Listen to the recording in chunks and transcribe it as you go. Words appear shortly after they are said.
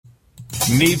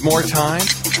Need more time?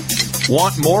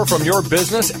 Want more from your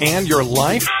business and your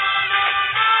life?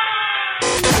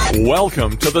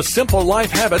 Welcome to the Simple Life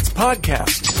Habits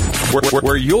Podcast,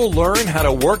 where you'll learn how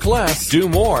to work less, do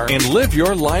more, and live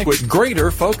your life with greater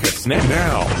focus.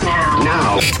 Now,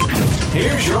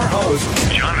 here's your host,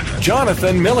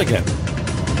 Jonathan Milligan.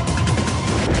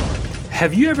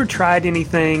 Have you ever tried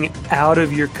anything out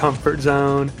of your comfort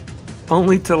zone,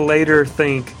 only to later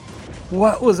think,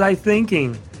 what was I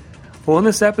thinking? Well, in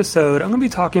this episode, I'm going to be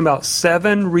talking about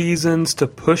 7 reasons to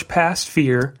push past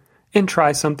fear and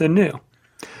try something new.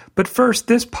 But first,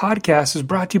 this podcast is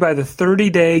brought to you by the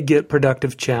 30-Day Get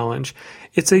Productive Challenge.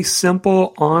 It's a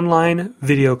simple online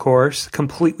video course,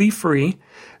 completely free,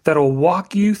 that'll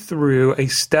walk you through a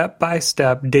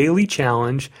step-by-step daily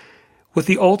challenge with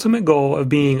the ultimate goal of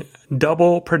being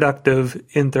double productive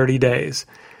in 30 days.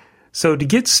 So to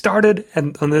get started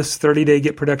on this 30-Day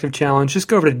Get Productive Challenge, just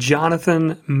go over to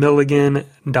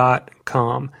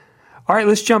jonathanmilligan.com. All right,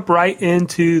 let's jump right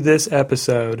into this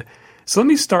episode. So let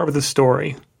me start with a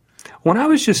story. When I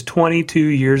was just 22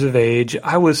 years of age,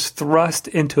 I was thrust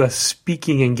into a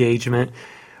speaking engagement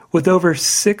with over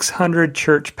 600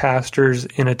 church pastors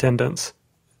in attendance.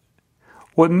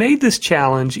 What made this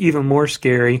challenge even more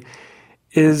scary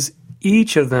is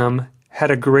each of them had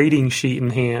a grading sheet in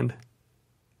hand.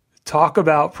 Talk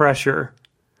about pressure.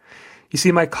 You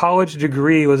see, my college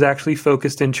degree was actually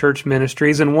focused in church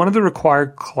ministries, and one of the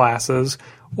required classes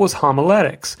was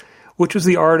homiletics, which was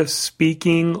the art of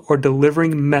speaking or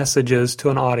delivering messages to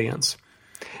an audience.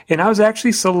 And I was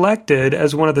actually selected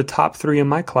as one of the top 3 in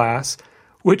my class,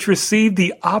 which received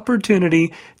the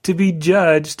opportunity to be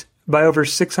judged by over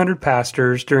 600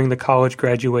 pastors during the college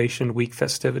graduation week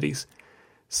festivities.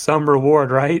 Some reward,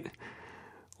 right?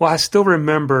 Well, I still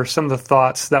remember some of the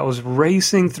thoughts that was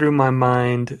racing through my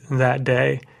mind that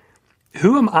day.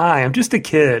 Who am I? I'm just a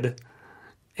kid,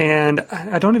 and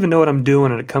I don't even know what I'm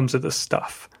doing when it comes to this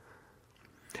stuff.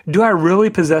 Do I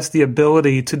really possess the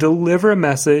ability to deliver a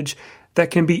message that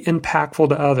can be impactful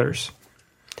to others?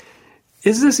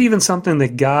 Is this even something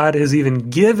that God has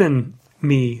even given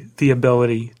me the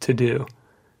ability to do?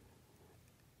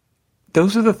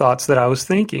 Those are the thoughts that I was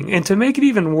thinking. And to make it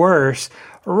even worse,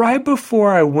 right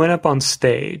before I went up on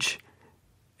stage,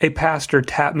 a pastor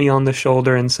tapped me on the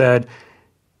shoulder and said,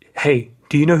 "Hey,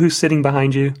 do you know who's sitting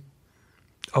behind you?"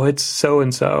 "Oh, it's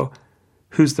so-and-so,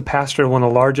 who's the pastor of one of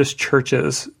the largest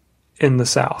churches in the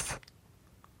South.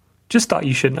 Just thought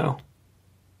you should know."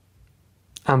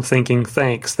 I'm thinking,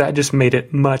 thanks. That just made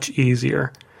it much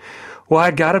easier. Well,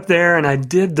 I got up there and I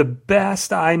did the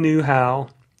best I knew how.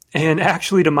 And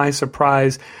actually, to my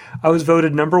surprise, I was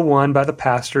voted number 1 by the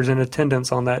pastors in attendance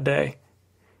on that day.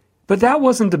 But that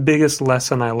wasn't the biggest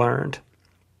lesson I learned.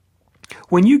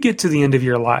 When you get to the end of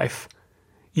your life,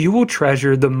 you will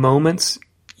treasure the moments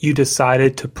you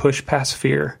decided to push past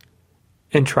fear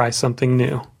and try something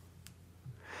new.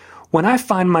 When I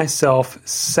find myself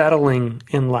settling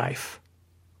in life,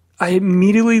 I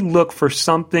immediately look for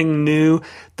something new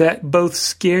that both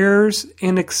scares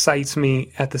and excites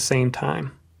me at the same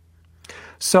time.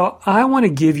 So I want to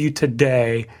give you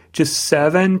today just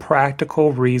 7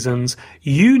 practical reasons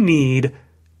you need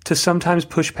to sometimes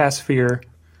push past fear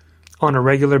on a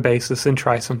regular basis and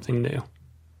try something new.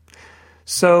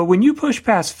 So when you push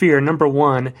past fear, number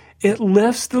 1, it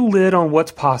lifts the lid on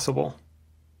what's possible.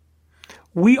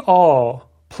 We all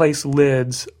place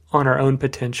lids on our own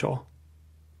potential.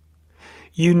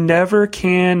 You never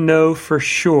can know for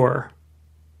sure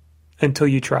until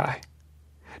you try.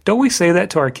 Don't we say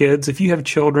that to our kids? If you have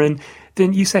children,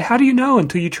 then you say, how do you know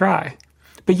until you try?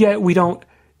 But yet we don't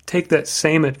take that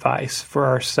same advice for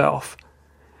ourselves.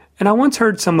 And I once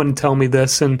heard someone tell me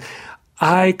this, and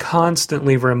I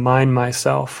constantly remind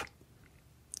myself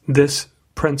this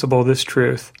principle, this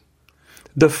truth.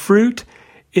 The fruit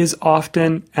is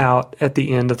often out at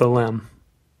the end of the limb.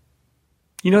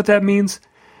 You know what that means?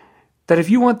 That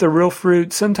if you want the real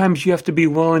fruit, sometimes you have to be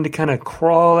willing to kind of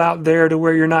crawl out there to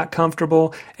where you're not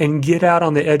comfortable and get out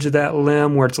on the edge of that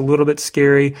limb where it's a little bit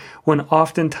scary, when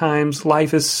oftentimes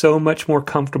life is so much more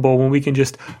comfortable when we can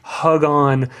just hug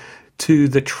on to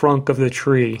the trunk of the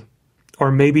tree, or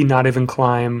maybe not even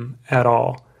climb at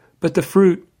all. But the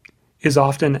fruit is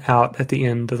often out at the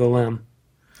end of the limb.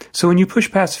 So when you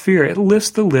push past fear, it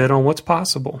lifts the lid on what's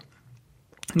possible.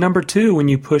 Number 2, when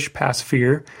you push past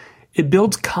fear, it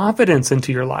builds confidence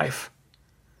into your life.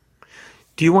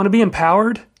 Do you want to be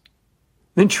empowered?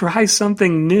 Then try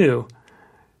something new.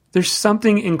 There's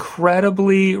something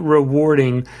incredibly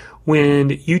rewarding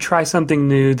when you try something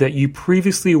new that you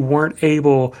previously weren't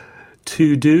able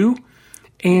to do,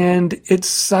 and it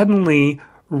suddenly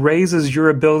raises your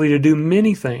ability to do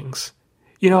many things.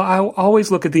 I always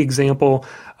look at the example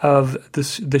of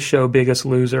the show Biggest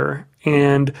Loser.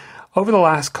 And over the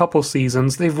last couple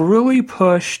seasons, they've really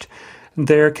pushed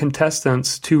their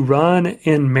contestants to run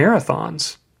in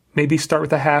marathons. Maybe start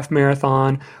with a half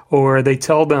marathon, or they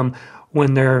tell them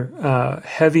when they're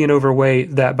heavy and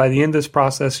overweight that by the end of this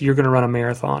process, you're going to run a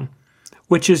marathon.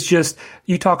 Which is just,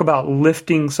 you talk about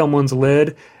lifting someone's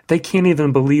lid, they can't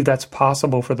even believe that's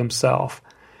possible for themselves.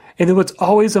 And then what's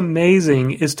always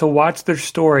amazing is to watch their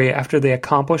story after they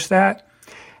accomplish that.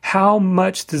 How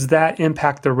much does that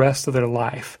impact the rest of their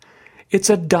life? It's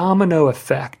a domino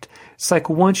effect. It's like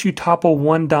once you topple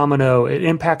one domino, it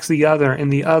impacts the other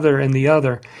and the other and the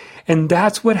other. And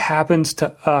that's what happens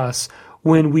to us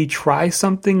when we try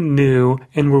something new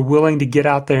and we're willing to get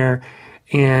out there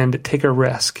and take a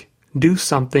risk. Do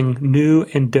something new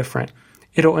and different.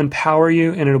 It'll empower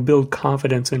you and it'll build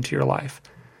confidence into your life.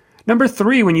 Number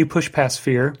 3, when you push past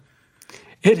fear,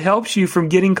 it helps you from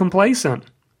getting complacent.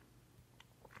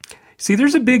 See,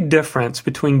 there's a big difference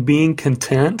between being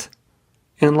content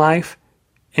in life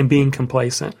and being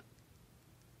complacent.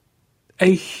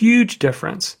 A huge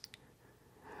difference.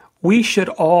 We should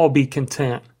all be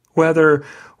content, whether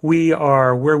we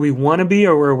are where we want to be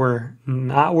or where we're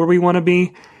not where we want to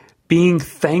be. Being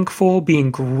thankful,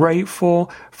 being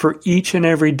grateful for each and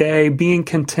every day, being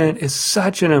content is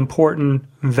such an important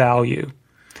value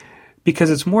because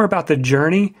it's more about the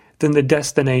journey than the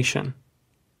destination.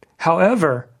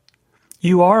 However,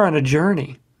 you are on a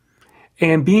journey,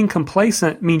 and being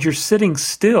complacent means you're sitting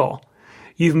still.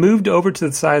 You've moved over to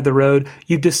the side of the road.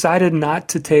 You've decided not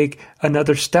to take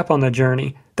another step on the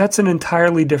journey. That's an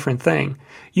entirely different thing.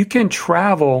 You can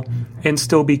travel and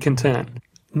still be content.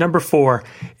 Number 4,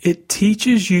 it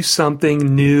teaches you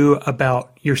something new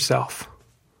about yourself.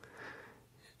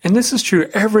 And this is true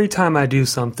every time I do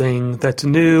something that's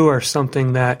new or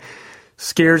something that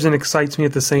scares and excites me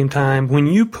at the same time. When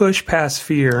you push past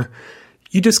fear,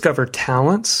 you discover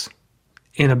talents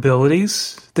and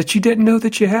abilities that you didn't know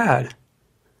that you had.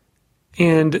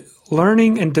 And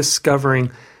learning and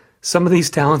discovering some of these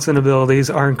talents and abilities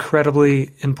are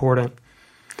incredibly important.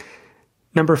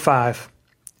 Number 5.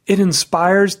 It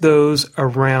inspires those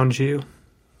around you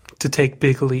to take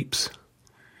big leaps.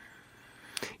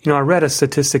 I read a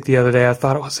statistic the other day. I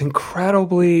thought it was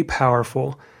incredibly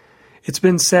powerful. It's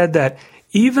been said that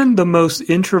even the most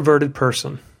introverted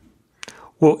person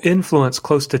will influence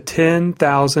close to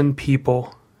 10,000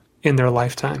 people in their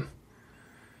lifetime.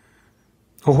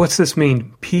 Well, what's this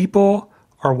mean? People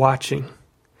are watching,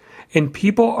 and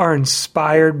people are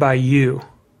inspired by you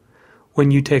when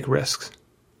you take risks.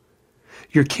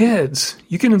 Your kids,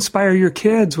 you can inspire your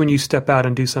kids when you step out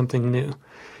and do something new.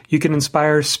 You can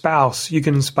inspire a spouse. You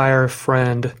can inspire a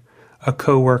friend, a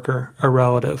coworker, a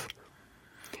relative.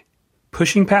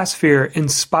 Pushing past fear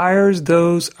inspires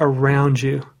those around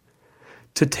you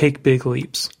to take big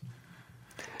leaps.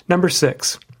 Number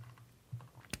 6,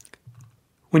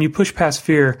 when you push past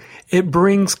fear, it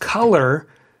brings color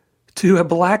to a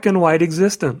black and white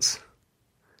existence.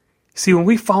 See, when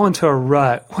we fall into a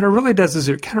rut, what it really does is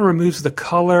it kind of removes the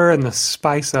color and the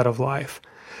spice out of life.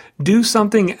 Do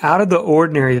something out of the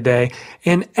ordinary today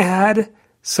and add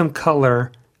some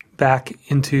color back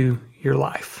into your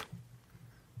life.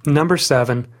 Number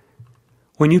 7,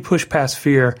 when you push past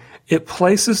fear, it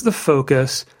places the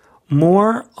focus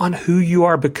more on who you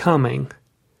are becoming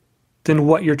than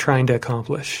what you're trying to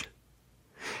accomplish.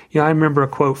 I remember a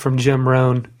quote from Jim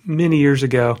Rohn many years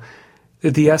ago.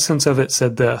 The essence of it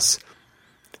said this: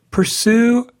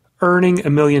 pursue earning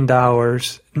 $1 million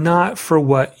not for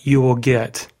what you will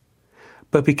get,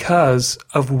 but because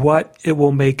of what it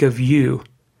will make of you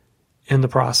in the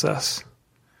process.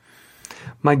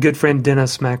 My good friend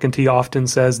Dennis McEntee often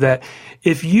says that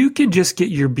if you can just get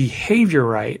your behavior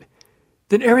right,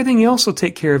 then everything else will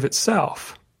take care of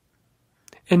itself.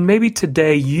 And maybe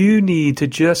today you need to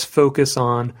just focus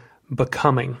on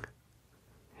becoming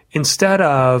instead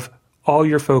of all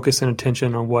your focus and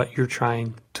attention on what you're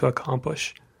trying to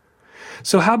accomplish.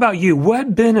 So how about you?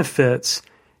 What benefits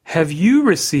have you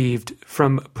received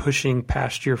from pushing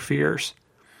past your fears?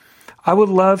 I would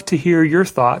love to hear your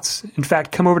thoughts. In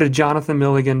fact, come over to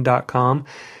jonathanmilligan.com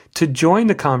to join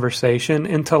the conversation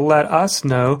and to let us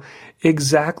know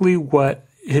exactly what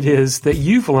it is that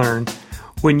you've learned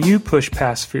when you push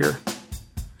past fear.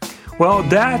 Well,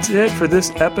 that's it for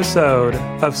this episode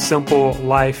of Simple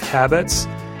Life Habits.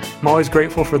 I'm always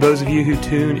grateful for those of you who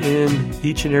tune in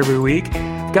each and every week.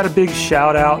 I've got a big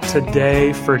shout out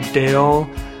today for Dale.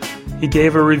 He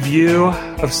gave a review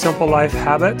of Simple Life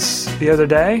Habits the other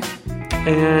day,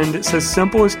 and it says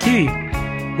simple is key.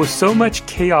 With so much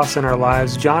chaos in our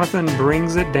lives, Jonathan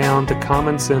brings it down to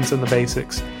common sense and the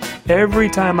basics. Every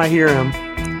time I hear him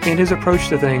and his approach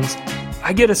to things,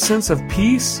 I get a sense of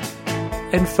peace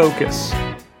and focus.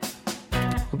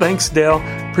 Well, thanks, Dale.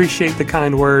 Appreciate the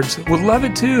kind words. Would love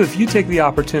it too if you take the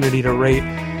opportunity to rate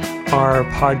our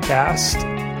podcast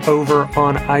over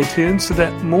on iTunes so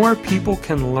that more people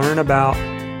can learn about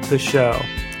the show.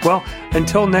 Well,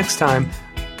 until next time,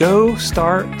 go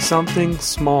start something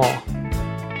small.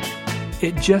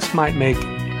 It just might make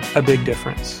a big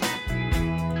difference.